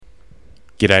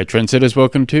G'day Trendsetters,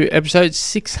 welcome to episode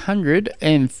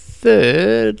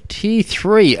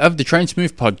 633 of the Train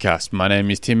Smooth podcast. My name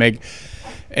is Tim Egg,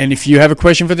 and if you have a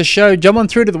question for the show, jump on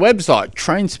through to the website,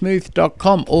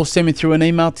 trainsmooth.com, or send me through an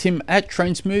email,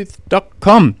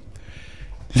 tim@trainsmooth.com.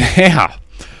 Now,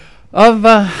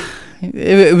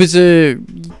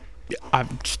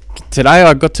 today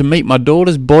I got to meet my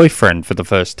daughter's boyfriend for the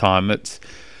first time.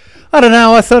 I don't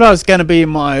know, I thought I was going to be in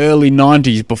my early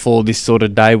 90s before this sort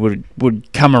of day would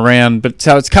come around, but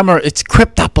so it's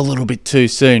crept up a little bit too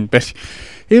soon. But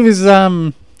he was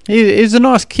a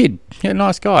nice kid, a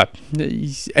nice guy,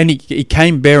 he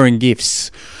came bearing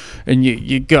gifts. And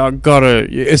you gotta.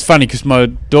 It's funny because my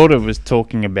daughter was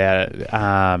talking about it.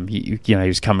 He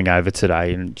was coming over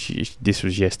today, and this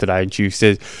was yesterday, and she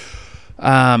says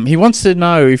he wants to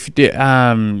know if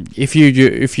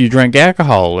you drank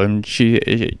alcohol, and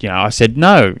I said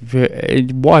no.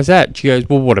 Why is that? She goes,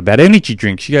 well, what about energy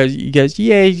drinks? He goes,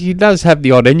 yeah, he does have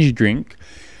the odd energy drink.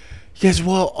 He goes,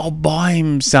 well, I'll buy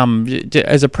him some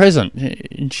as a present.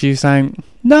 And she's saying,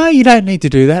 no, you don't need to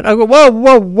do that. I go,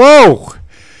 whoa.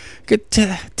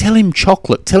 Tell him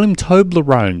chocolate. Tell him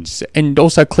Toblerones, and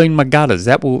also clean my gutters.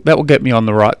 That will get me on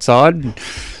the right side.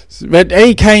 But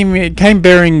he came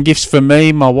bearing gifts for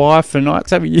me, my wife, and I.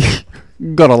 So you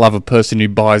gotta love a person who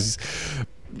buys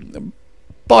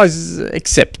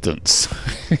acceptance.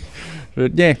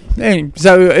 But yeah,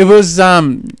 so it was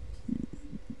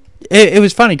it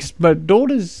was funny because my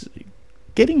daughter's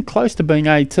getting close to being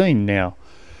 18 now.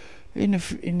 In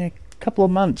a couple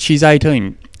of months, she's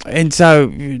 18. And so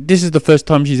this is the first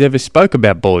time she's ever spoke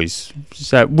about boys.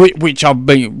 So which I've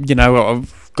been,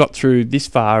 I've got through this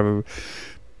far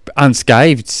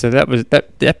unscathed. So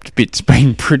that bit's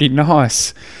been pretty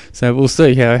nice. So we'll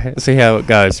see how it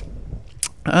goes.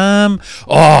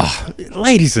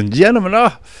 Ladies and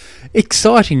gentlemen,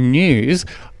 exciting news!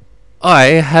 I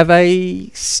have a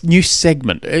new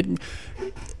segment.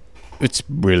 It's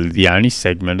really the only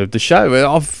segment of the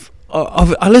show.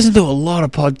 I listen to a lot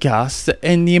of podcasts,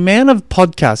 and the amount of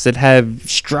podcasts that have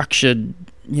structured,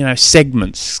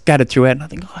 segments scattered throughout, and I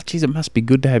think, it must be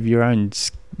good to have your own,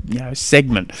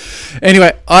 segment.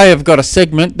 Anyway, I have got a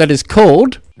segment that is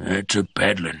called It's a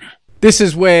Paddling. This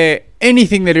is where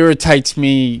anything that irritates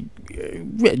me,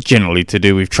 generally to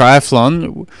do with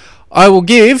triathlon, I will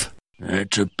give.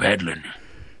 It's a Paddling.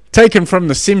 Taken from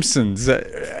The Simpsons.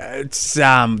 It's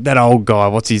that old guy,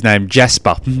 what's his name,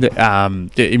 Jasper,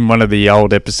 in one of the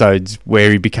old episodes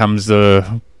where he becomes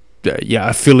a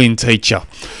fill-in teacher.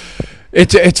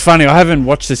 It's funny, I haven't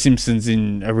watched The Simpsons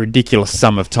in a ridiculous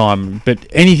sum of time, but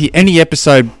any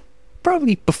episode,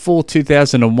 probably before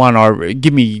 2001,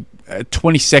 give me a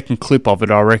 20-second clip of it,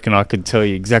 I reckon I could tell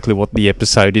you exactly what the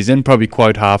episode is, and probably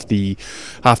quote half the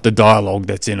dialogue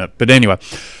that's in it. But anyway,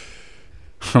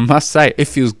 I must say, it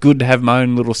feels good to have my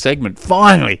own little segment,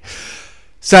 finally.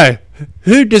 So,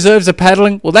 who deserves a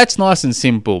paddling? Well, that's nice and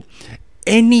simple.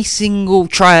 Any single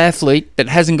triathlete that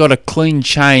hasn't got a clean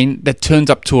chain that turns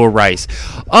up to a race.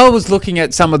 I was looking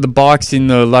at some of the bikes in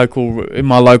my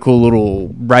local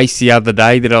little race the other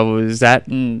day that I was at,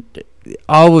 and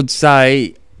I would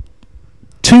say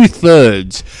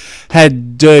 2/3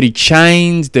 had dirty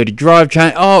chains, dirty drive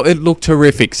chain. Oh, it looked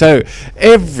horrific. So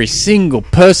every single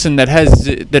person that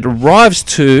arrives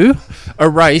to a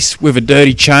race with a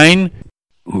dirty chain.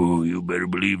 Oh, you better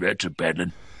believe that's a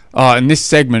paddling. Oh, and this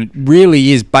segment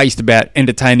really is based about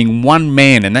entertaining one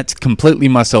man, and that's completely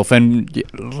myself. And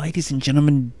ladies and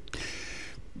gentlemen,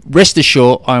 rest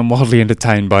assured, I am wildly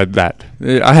entertained by that.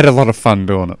 I had a lot of fun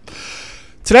doing it.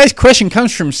 Today's question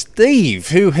comes from Steve,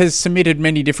 who has submitted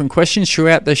many different questions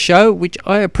throughout the show, which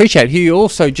I appreciate. He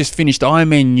also just finished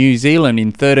Ironman New Zealand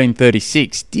in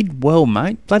 13:36. Did well,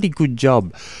 mate. Bloody good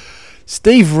job.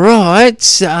 Steve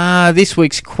writes, this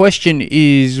week's question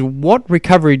is, what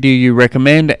recovery do you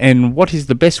recommend, and what is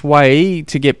the best way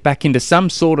to get back into some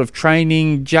sort of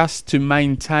training just to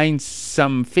maintain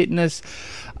some fitness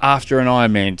after an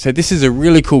Ironman? So this is a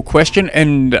really cool question,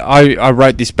 and I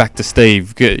wrote this back to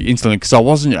Steve instantly because I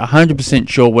wasn't 100%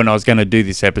 sure when I was going to do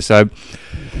this episode.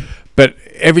 But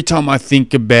every time I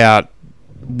think about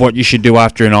what you should do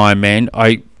after an Ironman,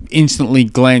 I instantly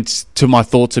glance to my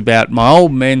thoughts about my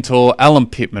old mentor, Alan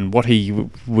Pittman, what he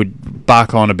would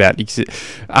bark on about. He said,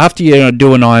 after you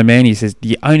do an Ironman, he says,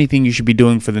 the only thing you should be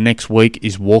doing for the next week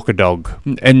is walk a dog.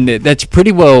 And that's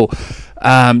pretty well...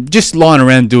 just lying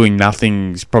around doing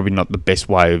nothing is probably not the best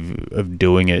way of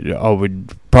doing it. I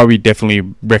would probably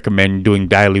definitely recommend doing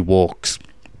daily walks.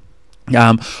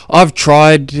 I've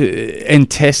tried and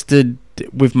tested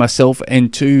with myself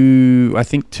and two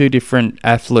different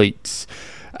athletes,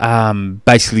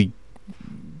 basically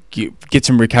get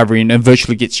some recovery and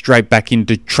virtually get straight back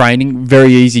into training.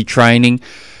 Very easy training,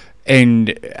 and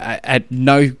at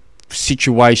no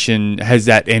situation has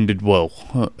that ended well.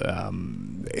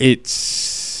 It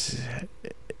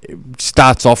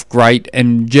starts off great,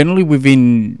 and generally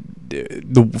within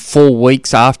the 4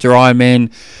 weeks after Ironman,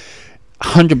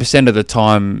 100% of the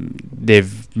time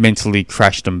they've mentally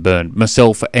crashed and burned.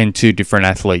 Myself and 2 different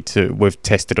athletes who we've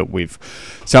tested it with.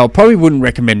 So I probably wouldn't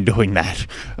recommend doing that.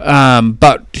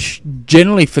 But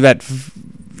generally for that,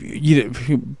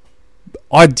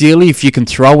 ideally if you can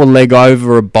throw a leg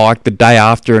over a bike the day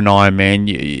after an Ironman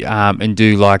and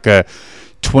do like a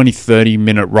 20-30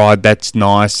 minute ride, that's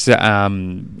nice. I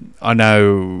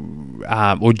know,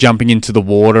 or jumping into the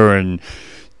water and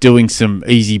doing some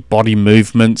easy body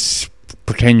movements.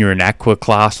 Pretend you're in aqua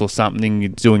class or something, you're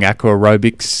doing aqua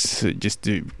aerobics, just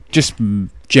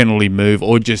generally move,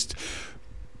 or just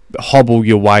hobble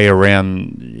your way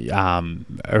around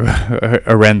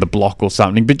around the block or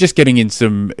something, but just getting in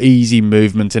some easy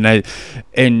movements,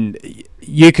 and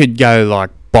you could go like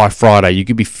by Friday you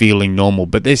could be feeling normal,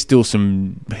 but there's still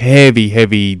some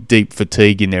heavy deep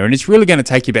fatigue in there, and it's really going to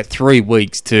take you about 3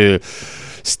 weeks to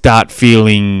start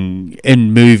feeling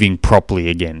and moving properly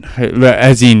again,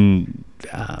 as in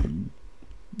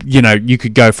you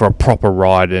could go for a proper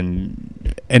ride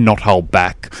and not hold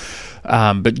back,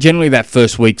 but generally that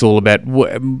first week's all about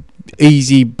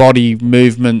easy body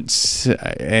movements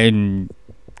and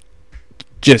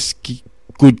just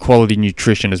good quality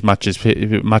nutrition as much as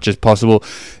possible,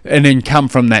 and then come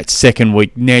from that second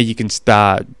week, now you can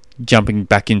start jumping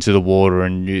back into the water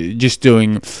and just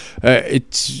doing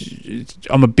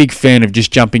I'm a big fan of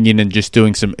just jumping in and just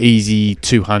doing some easy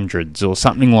 200s or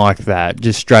something like that,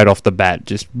 just straight off the bat,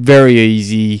 just very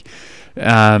easy,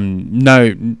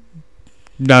 no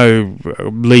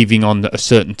leaving on a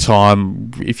certain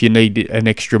time. If you need an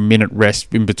extra minute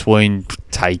rest in between,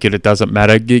 take it doesn't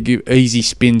matter. Easy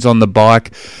spins on the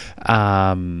bike,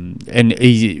 and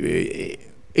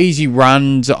easy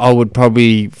runs. I would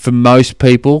probably, for most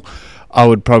people, I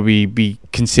would probably be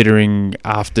considering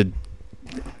after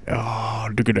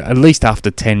at least after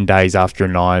 10 days after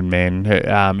an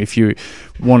Ironman. If you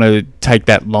want to take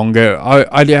that longer,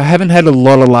 I haven't had a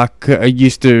lot of luck.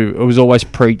 It was always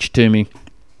preached to me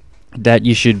that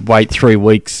you should wait 3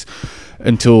 weeks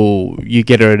until you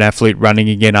get an athlete running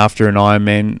again after an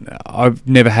Ironman. I've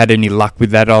never had any luck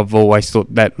with that. I've always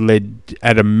thought that led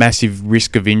at a massive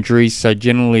risk of injuries. So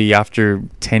generally after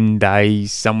 10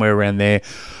 days, somewhere around there,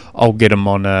 I'll get them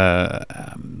on a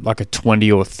 20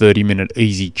 or 30 minute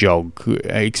easy jog,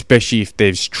 especially if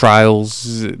there's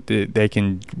trails. They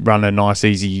can run a nice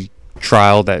easy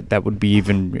trail. That would be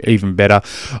even better.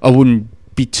 I wouldn't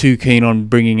be too keen on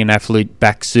bringing an athlete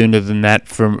back sooner than that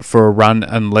for a run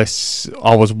unless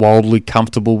I was wildly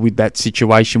comfortable with that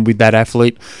situation with that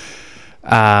athlete,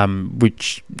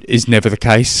 which is never the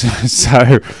case.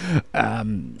 So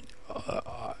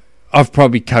I've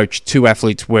probably coached 2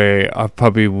 athletes where I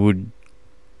probably would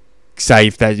say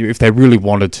if they really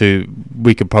wanted to,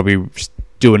 we could probably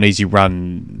do an easy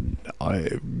run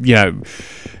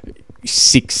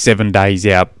 6-7 days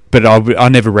out. But I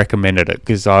never recommended it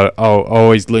because I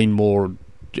always lean more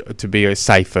to be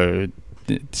safer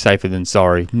than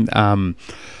sorry. But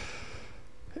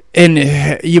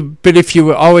if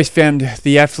you always found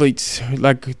the athletes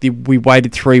we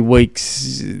waited 3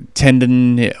 weeks,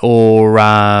 tendon or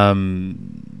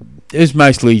it was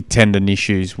mostly tendon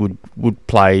issues would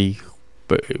play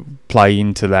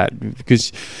into that,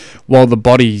 because while the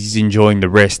body's enjoying the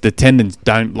rest, the tendons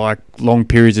don't like long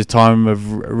periods of time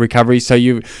of recovery, so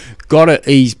you've got to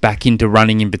ease back into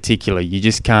running in particular. You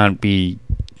just can't be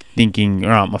thinking,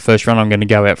 all right, my first run I'm going to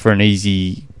go out for an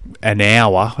easy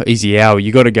hour.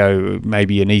 You got to go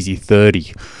maybe an easy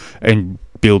 30 and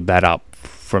build that up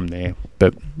from there.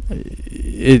 But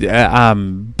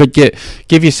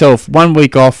give yourself 1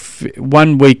 week off,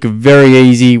 1 week of very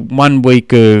easy, 1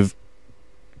 week of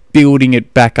building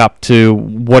it back up to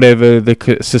whatever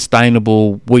the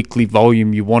sustainable weekly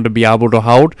volume you want to be able to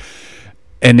hold,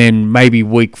 and then maybe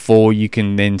week 4 you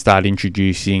can then start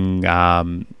introducing a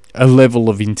level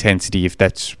of intensity if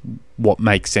that's what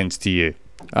makes sense to you.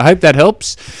 I hope that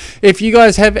helps. If you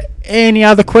guys have any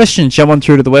other questions, jump on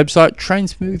through to the website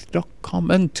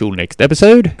trainsmooth.com. Until next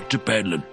episode, to paddling.